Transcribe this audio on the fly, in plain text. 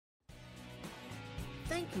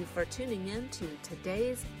Thank you for tuning in to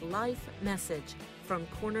today's life message from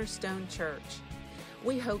Cornerstone Church.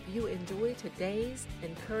 We hope you enjoy today's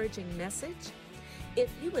encouraging message. If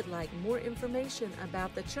you would like more information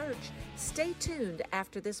about the church, stay tuned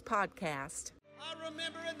after this podcast. I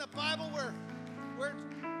remember in the Bible where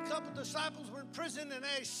a couple disciples were in prison and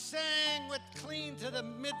they sang with clean to the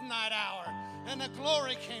midnight hour, and the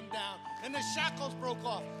glory came down and the shackles broke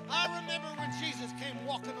off. I remember when Jesus came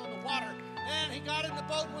walking on the water and he got in the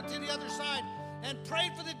boat and went to the other side and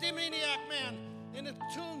prayed for the demoniac man in the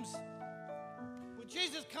tombs. When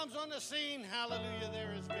Jesus comes on the scene, hallelujah,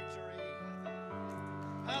 there is victory.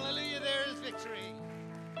 Hallelujah, there is victory.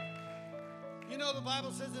 You know, the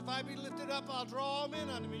Bible says, if I be lifted up, I'll draw all men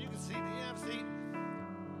unto me. You can see, do you have a seat?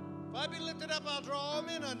 If I be lifted up, I'll draw all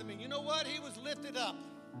men unto me. You know what? He was lifted up.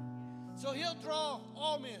 So he'll draw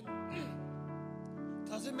all men.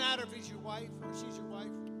 Doesn't matter if he's your wife or she's your wife.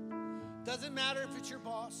 Doesn't matter if it's your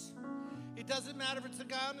boss. It doesn't matter if it's the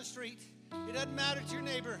guy on the street. It doesn't matter if it's your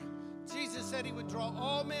neighbor. Jesus said he would draw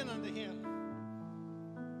all men unto him.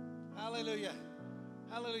 Hallelujah.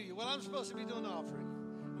 Hallelujah. Well, I'm supposed to be doing the offering.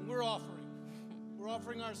 And we're offering. We're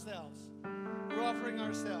offering ourselves. We're offering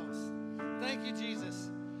ourselves. Thank you,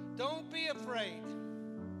 Jesus. Don't be afraid.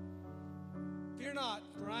 Fear not,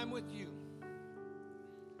 for I'm with you.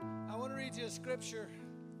 I want to read you a scripture.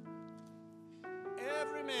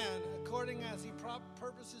 Every man, according as he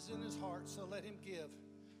purposes in his heart, so let him give,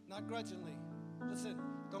 not grudgingly. Listen,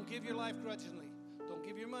 don't give your life grudgingly. Don't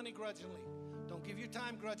give your money grudgingly. Don't give your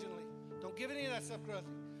time grudgingly. Don't give any of that stuff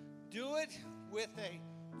grudgingly. Do it with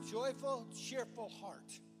a joyful, cheerful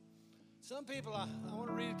heart. Some people, I want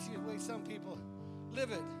to read it to you the way some people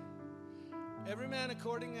live it. Every man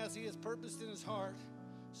according as he has purposed in his heart,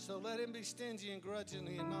 so let him be stingy and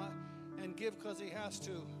grudgingly and give because he has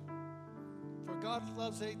to. For God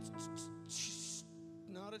loves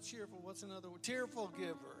not a cheerful, what's another word? Tearful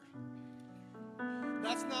giver.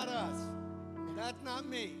 That's not us. That's not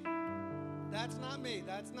me. That's not me.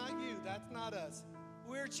 That's not you. That's not us.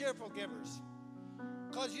 We're cheerful givers.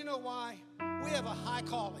 Because you know why? We have a high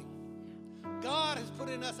calling. God has put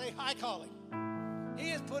in us a high calling. He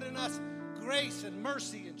has put in us grace and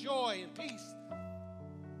mercy and joy and peace.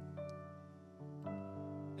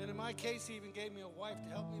 And in my case, he even gave me a wife to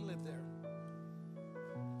help me live there.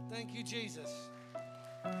 Thank you, Jesus.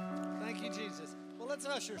 Thank you, Jesus. Well, let's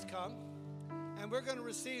ushers come, and we're going to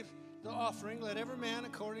receive the offering. Let every man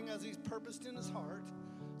according as he's purposed in his heart.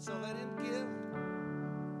 So let him give,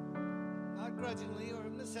 not grudgingly or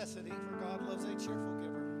of necessity, for God loves a cheerful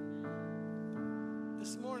giver.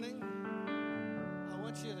 This morning, I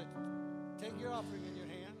want you to take your offering in your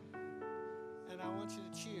hand, and I want you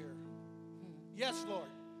to cheer. Yes, Lord.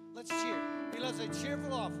 Let's cheer. He loves a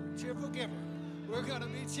cheerful offering, cheerful giver. We're going to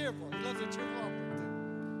be cheerful. He loves a cheerful offering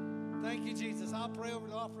too. Thank you, Jesus. I'll pray over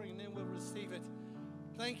the offering, and then we'll receive it.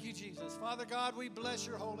 Thank you, Jesus. Father God, we bless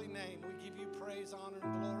your holy name. We give you praise, honor,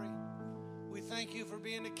 and glory. We thank you for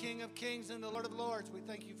being the King of kings and the Lord of lords. We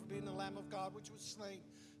thank you for being the Lamb of God, which was slain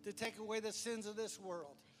to take away the sins of this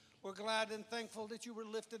world. We're glad and thankful that you were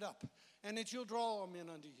lifted up and that you'll draw all men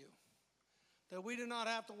unto you. That we do not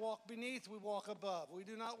have to walk beneath, we walk above. We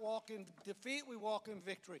do not walk in defeat, we walk in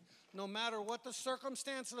victory. No matter what the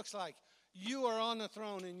circumstance looks like, you are on the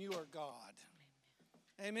throne and you are God.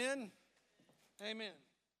 Amen. Amen.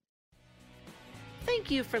 Thank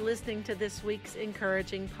you for listening to this week's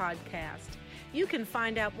encouraging podcast. You can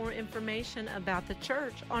find out more information about the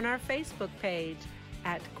church on our Facebook page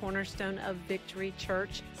at Cornerstone of Victory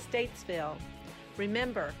Church, Statesville.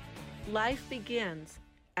 Remember, life begins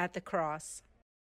at the cross.